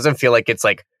 but it doesn't feel like it's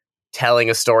like telling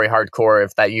a story hardcore.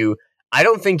 I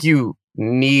don't think you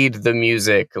need the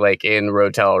music like in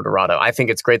Road to El Dorado. I think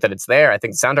it's great that it's there. I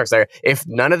think the soundtrack's there. If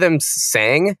none of them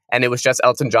sang and it was just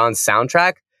Elton John's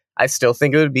soundtrack, I still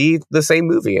think it would be the same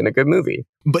movie and a good movie.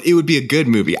 But it would be a good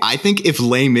movie. I think if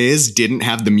Les Mis didn't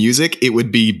have the music, it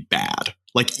would be bad.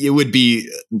 Like it would be,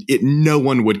 no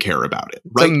one would care about it,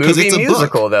 right? Because it's a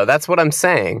musical, though. That's what I'm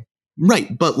saying.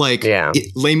 Right, but like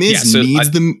Les Mis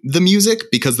needs the music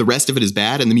because the rest of it is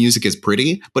bad and the music is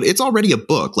pretty, but it's already a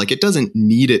book. Like it doesn't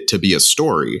need it to be a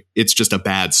story. It's just a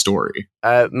bad story.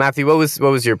 Matthew, what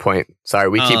was your point? Sorry,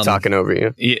 we keep talking over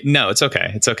you. No, it's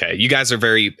okay. It's okay. You guys are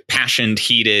very passionate,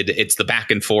 heated. It's the back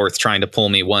and forth trying to pull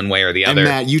me one way or the other. And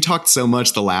Matt, you talked so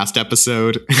much the last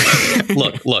episode.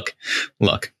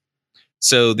 Look.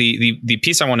 So the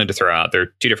piece I wanted to throw out, there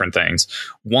are two different things.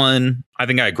 One, I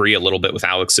think I agree a little bit with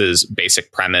Alex's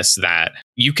basic premise that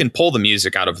you can pull the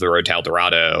music out of The Road to El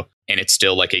Dorado and it's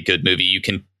still like a good movie. You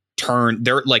can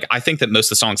I think that most of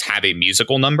the songs have a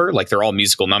musical number, like they're all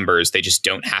musical numbers. They just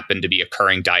don't happen to be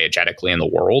occurring diegetically in the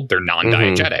world. They're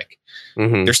non-diegetic.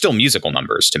 Mm-hmm. They're still musical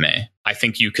numbers to me. I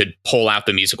think you could pull out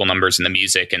the musical numbers and the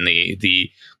music, and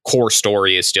the core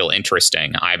story is still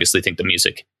interesting. I obviously think the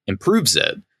music improves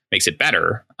it, makes it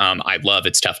better. I love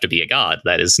It's Tough to Be a God.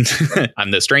 That is,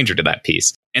 I'm no stranger to that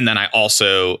piece. And then I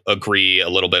also agree a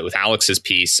little bit with Alex's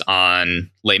piece on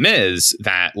Les Mis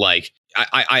that like,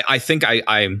 I think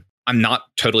I'm not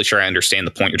totally sure I understand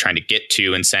the point you're trying to get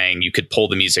to in saying you could pull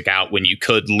the music out when you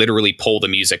could literally pull the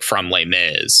music from Les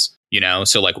Mis. You know,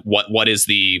 so like what is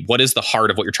the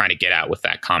heart of what you're trying to get at with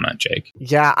that comment, Jake?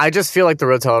 Yeah, I just feel like The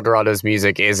Road to El Dorado's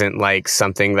music isn't like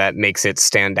something that makes it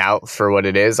stand out for what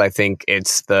it is. I think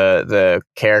it's the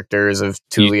characters of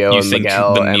Tulio and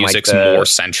Miguel. The music's more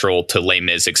central to Les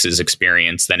Mis'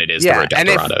 experience than it is The Road to El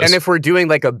Dorado's. And if we're doing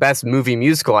like a best movie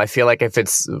musical, I feel like if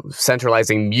it's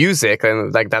centralizing music,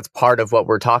 then like that's part of what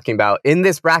we're talking about in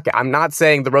this bracket. I'm not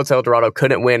saying The Road to El Dorado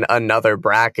couldn't win another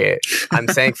bracket. I'm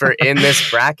saying for in this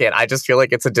bracket, I just feel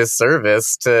like it's a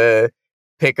disservice to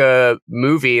pick a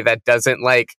movie that doesn't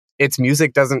like its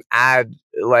music doesn't add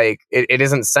like it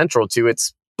isn't central to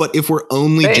its. But if we're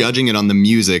only judging it on the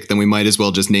music, then we might as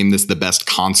well just name this the best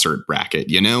concert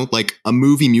bracket, you know? Like a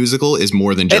movie musical is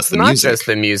more than just the music. It's not just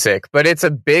the music, but it's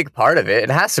a big part of it. It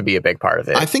has to be a big part of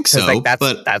it. I think so. Like,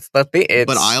 that's the thing.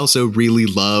 But I also really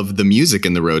love the music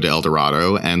in The Road to El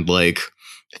Dorado and like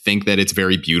think that it's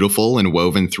very beautiful and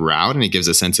woven throughout, and it gives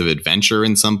a sense of adventure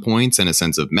in some points and a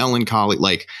sense of melancholy.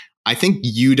 Like, I think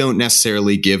you don't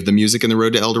necessarily give the music in The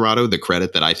Road to El Dorado the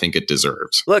credit that I think it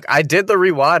deserves. Look, I did the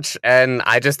rewatch, and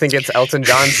I just think it's Elton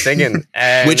John singing,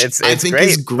 and which I think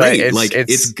is great.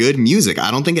 It's good music. I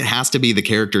don't think it has to be the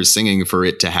characters singing for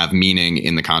it to have meaning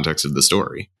in the context of the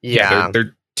story. Yeah,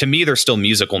 they're to me, they're still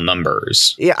musical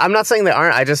numbers. Yeah, I'm not saying they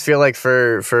aren't. I just feel like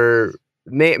for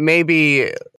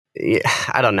maybe. Yeah,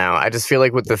 I don't know. I just feel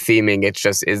like with the theming, it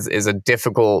just is a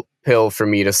difficult pill for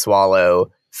me to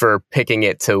swallow for picking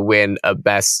it to win a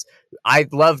best. I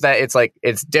love that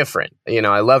it's different. You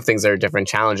know, I love things that are different,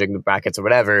 challenging the brackets or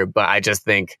whatever, but I just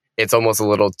think it's almost a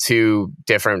little too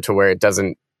different to where it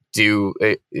doesn't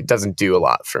it doesn't do a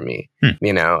lot for me,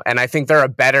 you know. And I think there are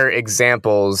better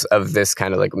examples of this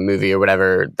kind of like movie or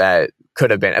whatever that could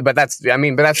have been, but that's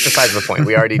besides the point.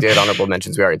 We already did honorable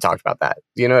mentions. We already talked about that.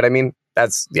 You know what I mean?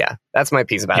 That's my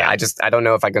piece about it. I don't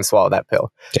know if I can swallow that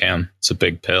pill. Damn, it's a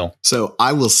big pill. So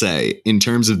I will say, in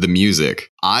terms of the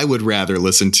music, I would rather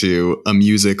listen to a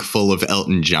music full of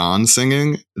Elton John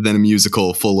singing than a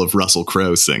musical full of Russell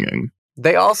Crowe singing.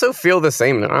 They also feel the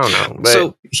same. I don't know. But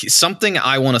So something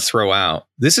I want to throw out.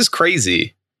 This is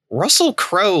crazy. Russell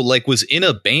Crowe like was in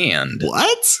a band.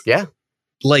 What? yeah,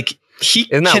 Like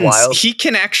Isn't that wild? He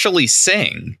can actually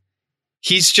sing.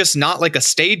 He's just not like a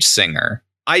stage singer.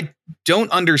 I don't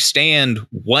understand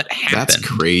what happened. That's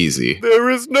crazy. there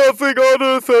is nothing on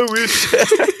earth I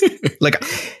wish. Like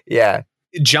Yeah.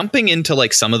 jumping into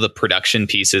like some of the production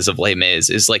pieces of Les Mis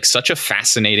is like such a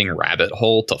fascinating rabbit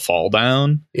hole to fall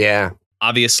down. Yeah.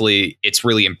 Obviously, it's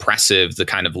really impressive the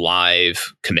kind of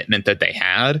live commitment that they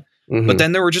had. Mhm. But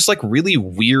then there were just like really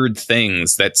weird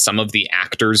things that some of the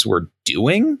actors were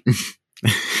doing.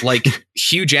 Like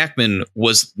Hugh Jackman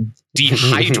was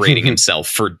dehydrating himself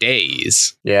for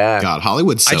days. Yeah. God,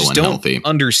 Hollywood's I so just unhealthy. don't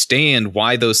understand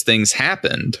why those things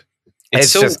happened. It's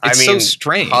It's so just- I so mean,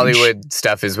 strange. Hollywood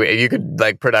stuff is you could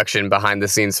like production behind the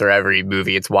scenes for every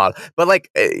movie. It's wild, but like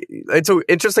it's an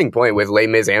interesting point with Les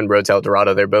Mis and Road to El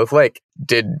Dorado. They're both like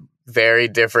did very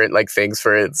different like things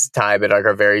for its time and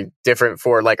are very different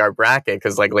for like our bracket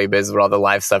because like Les Mis with all the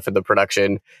live stuff in the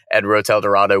production and Road to El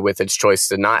Dorado with its choice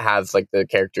to not have like the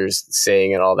characters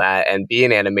sing and all that and be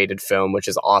an animated film, which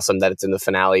is awesome that it's in the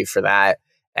finale for that.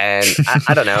 And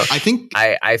I don't know. I think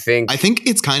I think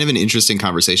it's kind of an interesting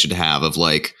conversation to have of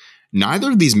like, neither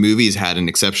of these movies had an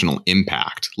exceptional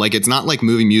impact. Like, it's not like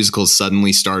movie musicals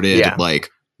suddenly started like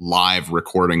live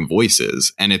recording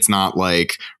voices, and it's not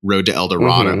like Road to El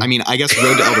Dorado. Mhm. I mean, I guess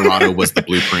Road to El Dorado was the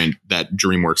blueprint that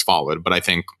DreamWorks followed, but I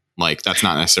think like that's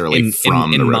not necessarily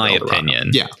from in the Road my to El Dorado.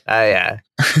 opinion. Yeah. yeah.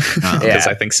 Because Yeah.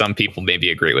 I think some people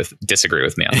maybe disagree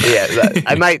with me on that. Yeah,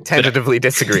 I might tentatively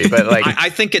disagree, but like, I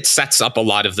think it sets up a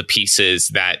lot of the pieces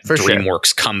that For sure.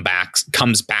 DreamWorks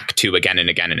comes back to again and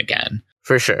again and again.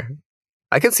 for sure,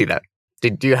 I can see that.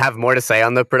 Do you have more to say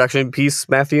on the production piece,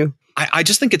 Matthew? I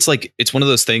just think it's like it's one of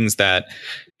those things that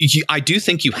I do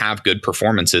think you have good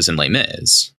performances in Les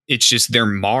Mis. It's just they're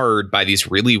marred by these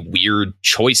really weird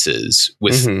choices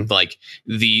with Mhm. like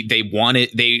the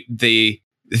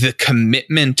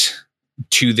commitment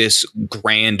to this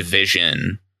grand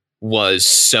vision was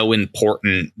so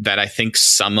important that I think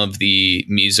some of the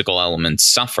musical elements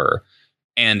suffer.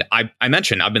 And I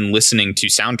mentioned I've been listening to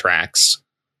soundtracks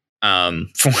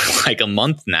for like a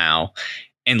month now,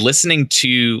 and listening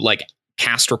to like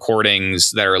cast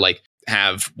recordings that are like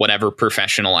have whatever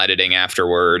professional editing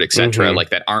afterward, etc., Mhm. like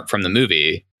that aren't from the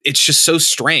movie. It's just so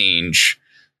strange.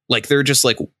 Like they're just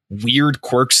like weird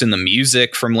quirks in the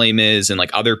music from Les Mis and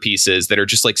like other pieces that are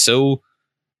just like so,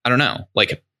 I don't know.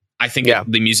 Like I think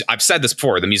the music, I've said this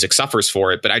before, the music suffers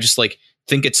for it, but I just like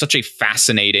think it's such a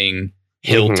fascinating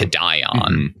hill Mhm. to die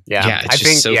on. Mhm. Yeah, It's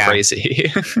just so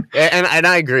crazy. and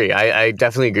I agree. I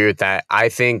definitely agree with that. I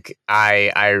think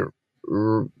I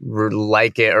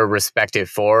like it or respect it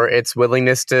for its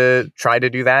willingness to try to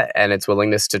do that and its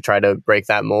willingness to try to break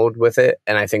that mold with it.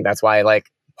 And I think that's why like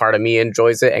part of me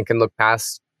enjoys it and can look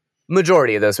past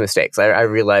majority of those mistakes. I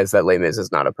realize that Les Mis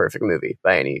is not a perfect movie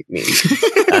by any means.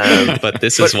 But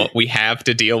this is what we have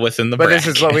to deal with in the But bracket.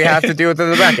 this is what we have to do within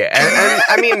the bracket. And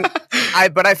I mean,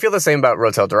 I feel the same about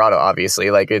Road to El Dorado,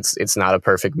 obviously. Like it's not a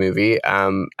perfect movie.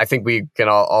 I think we can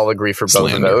all agree for both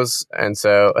Slander. of those. And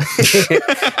so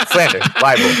slander,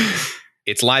 libel.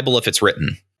 It's libel if it's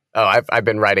written. Oh, I've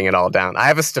been writing it all down. I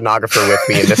have a stenographer with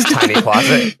me in this tiny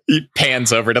closet. He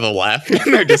pans over to the left.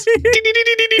 And they're just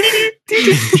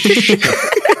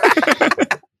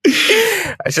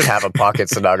I should have a pocket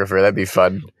stenographer. That'd be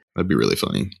fun. That'd be really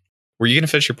funny. Were you going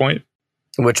to finish your point?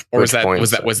 Which Was point?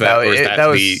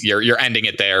 you're ending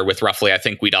it there with roughly? I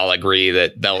think we'd all agree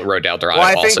that Road to El Dorado Well,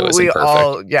 I also think isn't we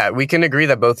perfect. we can agree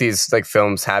that both these like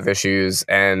films have issues,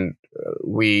 and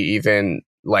we even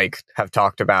like have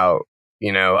talked about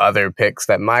other picks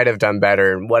that might have done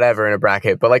better and whatever in a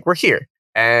bracket, but like we're here,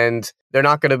 and they're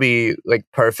not going to be like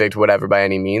perfect, whatever by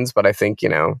any means. But I think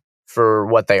for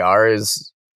what they are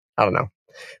is, I don't know.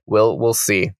 We'll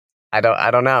see. I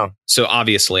don't know. So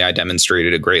obviously, I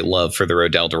demonstrated a great love for the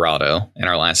Road to El Dorado in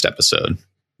our last episode.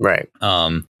 Right.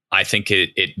 I think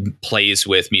it plays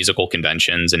with musical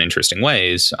conventions in interesting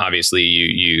ways. Obviously,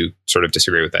 you sort of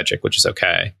disagree with that, Jake, which is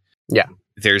okay. Yeah.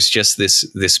 There's just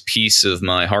this piece of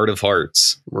my heart of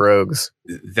hearts Rogues.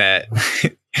 that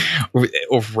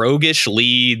roguish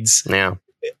leads, Yeah.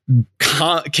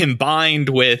 combined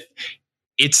with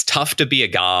 "It's Tough to Be a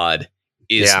God"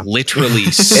 is Yeah. literally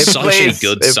such a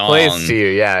good song. It plays to you.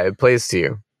 Yeah, it plays to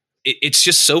you. It's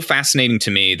just so fascinating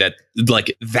to me that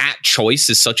like that choice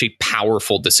is such a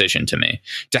powerful decision to me,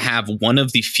 to have one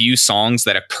of the few songs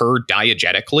that occur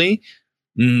diegetically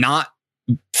not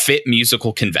fit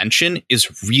musical convention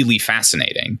is really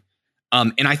fascinating.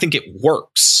 And I think it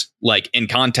works like in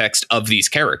context of these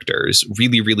characters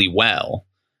really, really well.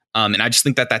 And I just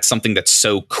think that that's something that's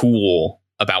so cool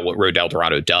about what Road to El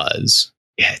Dorado does.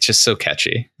 Yeah, it's just so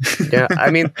catchy. Yeah, I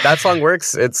mean, that song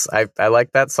works. I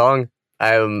like that song.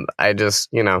 I just,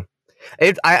 you know,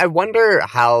 I wonder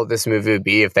how this movie would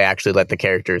be if they actually let the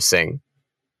characters sing.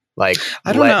 Like,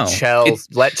 I don't know.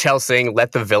 Let Chell sing,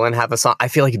 let the villain have a song. I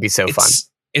feel like it'd be so fun.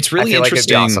 It's really like it'd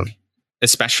be interesting, awesome.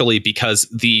 Especially because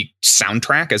the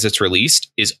soundtrack as it's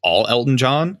released is all Elton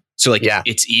John. So like, Yeah.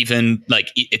 it's even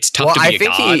like It's Tough to Be a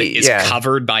God is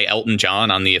covered by Elton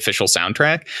John on the official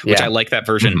soundtrack, which Yeah. I like that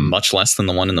version much less than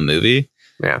the one in the movie.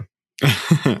 Yeah.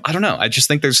 I don't know. I just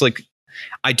think there's like,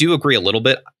 I do agree a little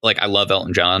bit. Like, I love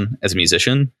Elton John as a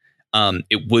musician.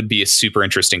 It would be a super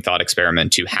interesting thought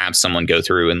experiment to have someone go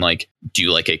through and like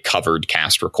do like a covered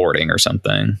cast recording or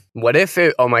something. What if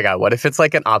it's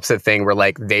like an opposite thing where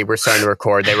like they were starting to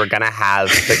record, they were gonna have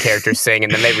the characters sing,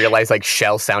 and then they realized like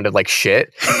Shell sounded like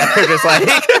shit. And they're just like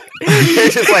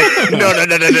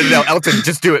no, Elton,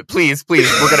 just do it, please. We're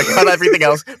gonna cut everything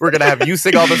else. We're gonna have you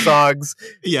sing all the songs.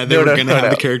 Yeah, they were gonna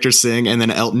have the characters sing, and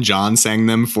then Elton John sang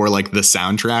them for like the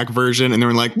soundtrack version, and they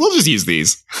were like, "We'll just use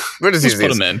these. We'll just use Put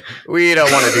these. them in." We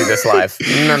don't want to do this live.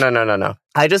 No.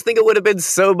 I just think it would have been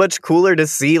so much cooler to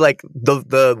see like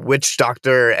the witch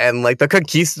doctor and like the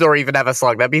conquistador even have a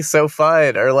song. That'd be so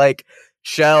fun. Or like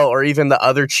Shell or even the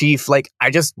other chief. Like, I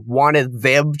just wanted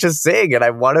them to sing, and I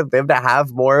wanted them to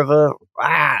have more of a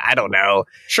I don't know.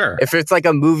 Sure. If it's like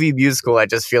a movie musical, I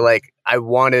just feel like I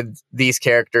wanted these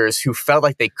characters who felt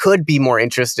like they could be more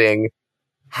interesting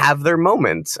have their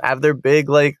moments, have their big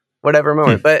like whatever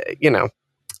moment. But you know,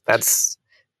 that's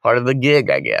part of the gig,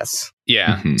 I guess.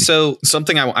 Yeah. Mhm. So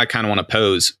something I kind of want to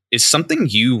pose is something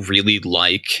you really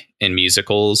like in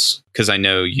musicals, because I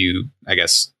know I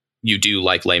guess you do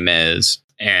like Les Mis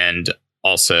and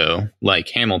also like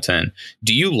Hamilton.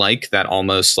 Do you like that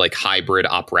almost like hybrid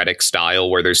operatic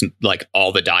style where there's like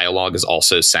all the dialogue is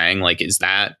also sang? Like, is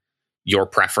that your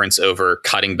preference over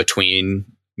cutting between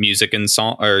music and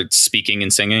song, or speaking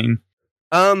and singing?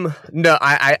 No,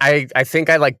 I think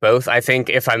I like both. I think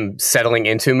if I'm settling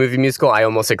into a movie musical, I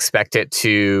almost expect it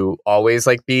to always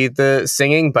like be the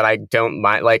singing, but I don't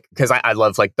mind, like, because I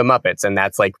love like the Muppets, and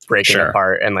that's like breaking Sure.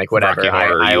 apart and like whatever. Rocky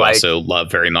Horror, I you like, also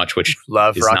love very much, which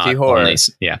love is Rocky not Horror. only,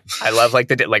 yeah. I love like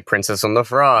like Princess and the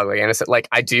Frog, like Innocent. Like,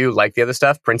 I do like the other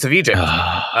stuff. Prince of Egypt.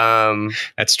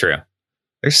 That's true.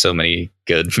 There's so many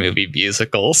good movie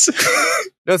musicals.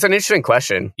 No, it's an interesting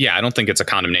question. Yeah, I don't think it's a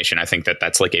condemnation. I think that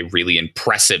that's like a really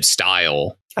impressive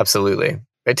style. Absolutely,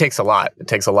 it takes a lot. It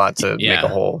takes a lot to Yeah. make a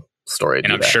whole story. And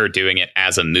do I'm that. sure doing it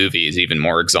as a movie is even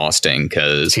more exhausting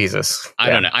because Jesus, I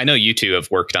don't know. I know you two have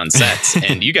worked on sets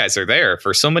and you guys are there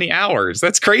for so many hours.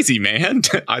 That's crazy, man.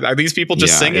 Are these people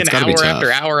just Yeah, singing it's gotta be hour tough.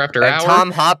 after hour after And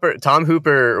hour? Tom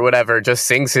Hooper, or whatever, just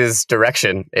sings his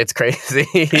direction. It's crazy.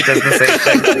 He does the same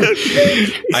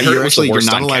thing. I heard it was the You're worst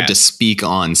not on allowed to Cats. speak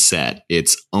on set.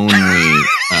 It's only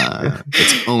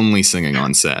singing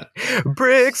on set.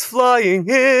 Bricks flying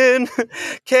in.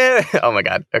 Oh my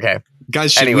god. Okay,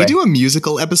 Guys, should Anyway. we do a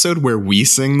musical episode where we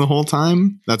sing the whole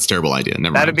time? That's a terrible idea.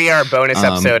 Never that'd mind. be our bonus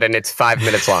episode, and it's 5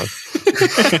 minutes long.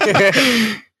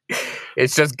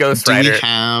 It's just Ghost Do we Rider.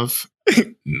 have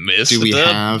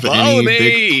Mr. any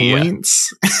big Boney.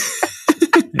 points?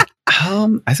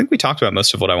 I think we talked about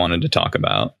most of what I wanted to talk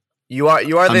about. You are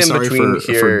the I'm in sorry between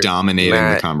for here. dominating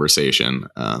Matt. the conversation.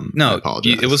 I No,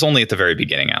 apologize. it was only at the very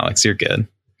beginning, Alex. You're good.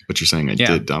 But you're saying I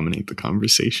Yeah. did dominate the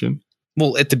conversation.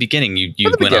 Well, at the beginning, you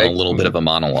the went on a beginning. little bit of a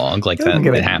monologue like At the that.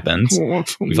 beginning. It happens. I'm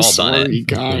We've all done it.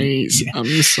 guys. I'm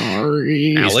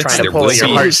sorry. Alex, He's trying to there pull will at your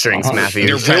be- heartstrings, Matthew.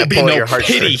 There He's trying will to be pull at no your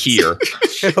pity heartstrings. here.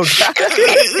 Oh,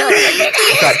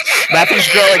 God.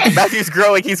 Matthew's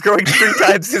growing. He's growing 3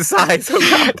 times his size. Oh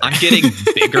God. I'm getting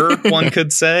bigger, one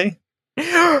could say.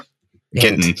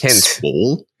 Getting hint,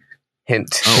 swole?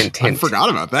 hint, Oh, hint, I hint. forgot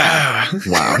about that.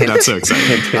 Wow, Hint. that's so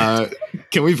exciting. Hint.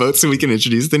 Can we vote so we can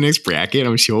introduce the next bracket?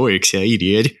 I'm so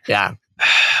excited. Yeah.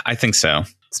 I think so.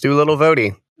 Let's do a little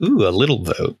voting. Ooh, a little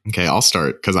vote. Okay, I'll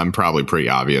start because I'm probably pretty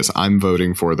obvious. I'm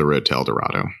voting for the Road to El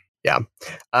Dorado.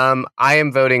 I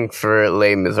am voting for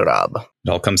Les Miserables. It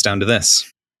all comes down to this.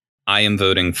 I am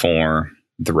voting for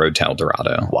The Road to El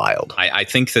Dorado. Wild. I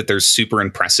think that there's super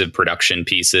impressive production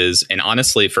pieces. And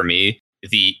honestly, for me,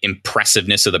 the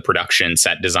impressiveness of the production,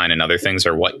 set design, and other things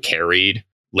are what carried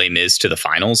Les Mis to the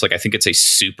finals. Like, I think it's a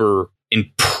super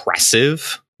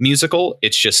impressive musical.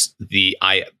 It's just the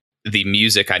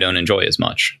music I don't enjoy as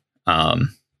much,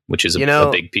 which is a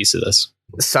big piece of this.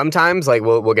 Sometimes, like,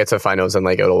 we'll get to finals and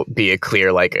like it'll be a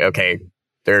clear, like, okay,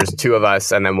 there's two of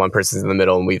us and then one person's in the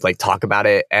middle and we like talk about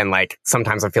it. And like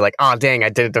sometimes I feel like, oh dang, I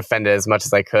didn't defend it as much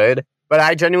as I could. But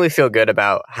I genuinely feel good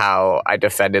about how I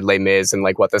defended Les Mis and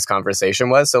like what this conversation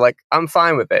was. So like I'm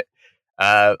fine with it.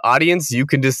 Audience, you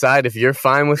can decide if you're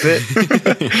fine with it.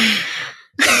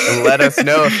 And let us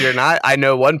know if you're not. I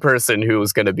know one person who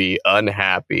is going to be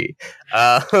unhappy.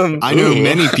 I know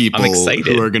many people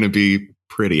who are going to be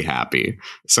pretty happy.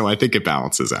 So I think it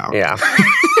balances out. Yeah.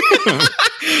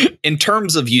 In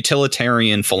terms of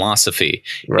utilitarian philosophy,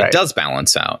 it does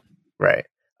balance out. Right.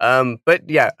 But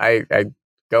yeah, I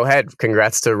go ahead.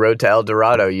 Congrats to Road to El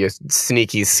Dorado, you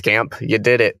sneaky scamp. You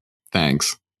did it.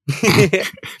 Thanks.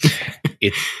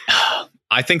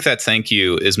 I think that thank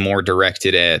you is more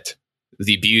directed at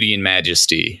the beauty and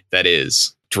majesty that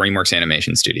is DreamWorks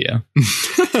Animation Studio.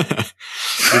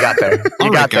 You got there. All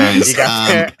right, guys.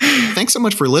 Thanks so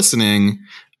much for listening.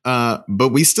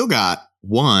 But we still got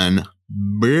one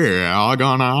big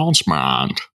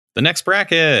announcement. The next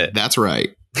bracket. That's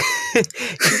right.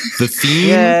 The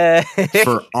theme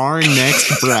for our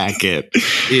next bracket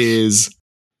is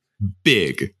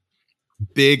big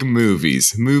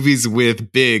movies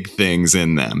with big things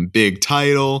in them. Big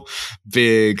title,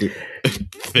 big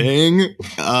thing.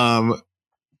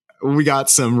 We got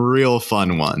some real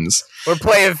fun ones. We're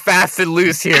playing fast and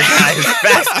loose here, guys.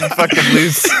 Fast and fucking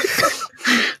loose.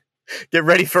 Get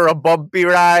ready for a bumpy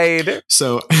ride.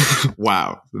 So,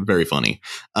 wow, very funny.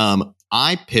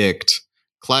 I picked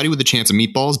Cloudy with a Chance of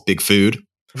Meatballs, big food.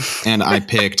 And I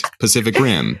picked Pacific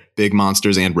Rim, big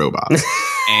monsters and robots.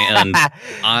 And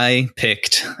I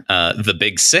picked The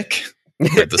Big Sick.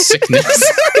 The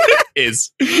sickness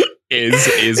is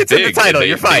it's big. In the title.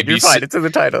 You're fine. It's in the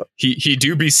title. He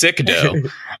do be sick though.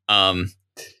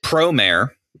 Promare.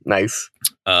 Nice.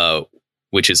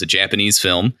 Which is a Japanese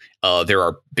film. There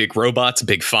are big robots,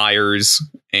 big fires,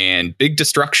 and big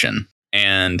destruction.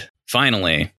 And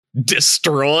finally,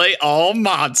 Destroy All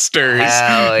Monsters.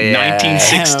 Hell yeah.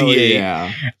 1968. Hell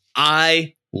yeah.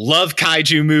 I love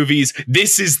kaiju movies.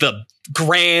 This is the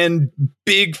grand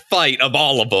big fight of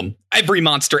all of them. Every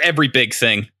monster, every big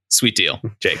thing. Sweet deal.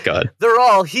 Jake, go ahead. They're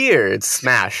all here. It's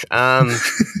Smash. Okay,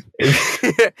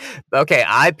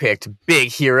 I picked Big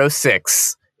Hero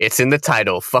 6. It's in the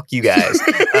title. Fuck you guys.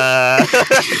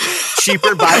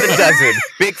 Cheaper by the dozen.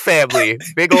 Big family.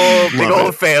 Big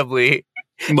old family.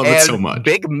 Love it so much.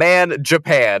 Big Man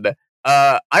Japan.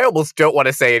 I almost don't want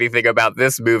to say anything about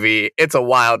this movie. It's a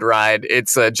wild ride.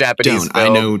 It's a Japanese film. I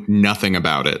know nothing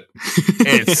about it.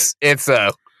 It's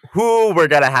a we're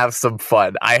gonna have some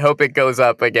fun. I hope it goes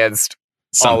up against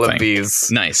all of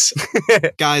these. Nice.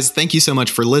 Guys, thank you so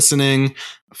much for listening.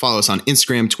 Follow us on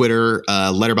Instagram, Twitter,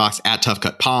 Letterboxd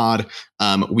 @ToughCutPod.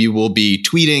 We will be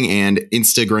tweeting and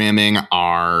Instagramming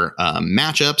our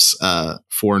matchups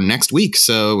for next week.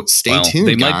 So stay tuned,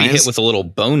 they guys. might be hit with a little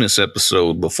bonus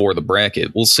episode before the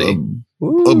bracket. We'll see.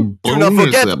 Do not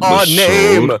forget our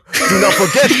name. Do not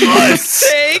forget us.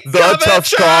 The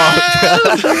Tough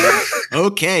Talk.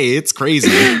 Okay, it's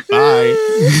crazy. Bye.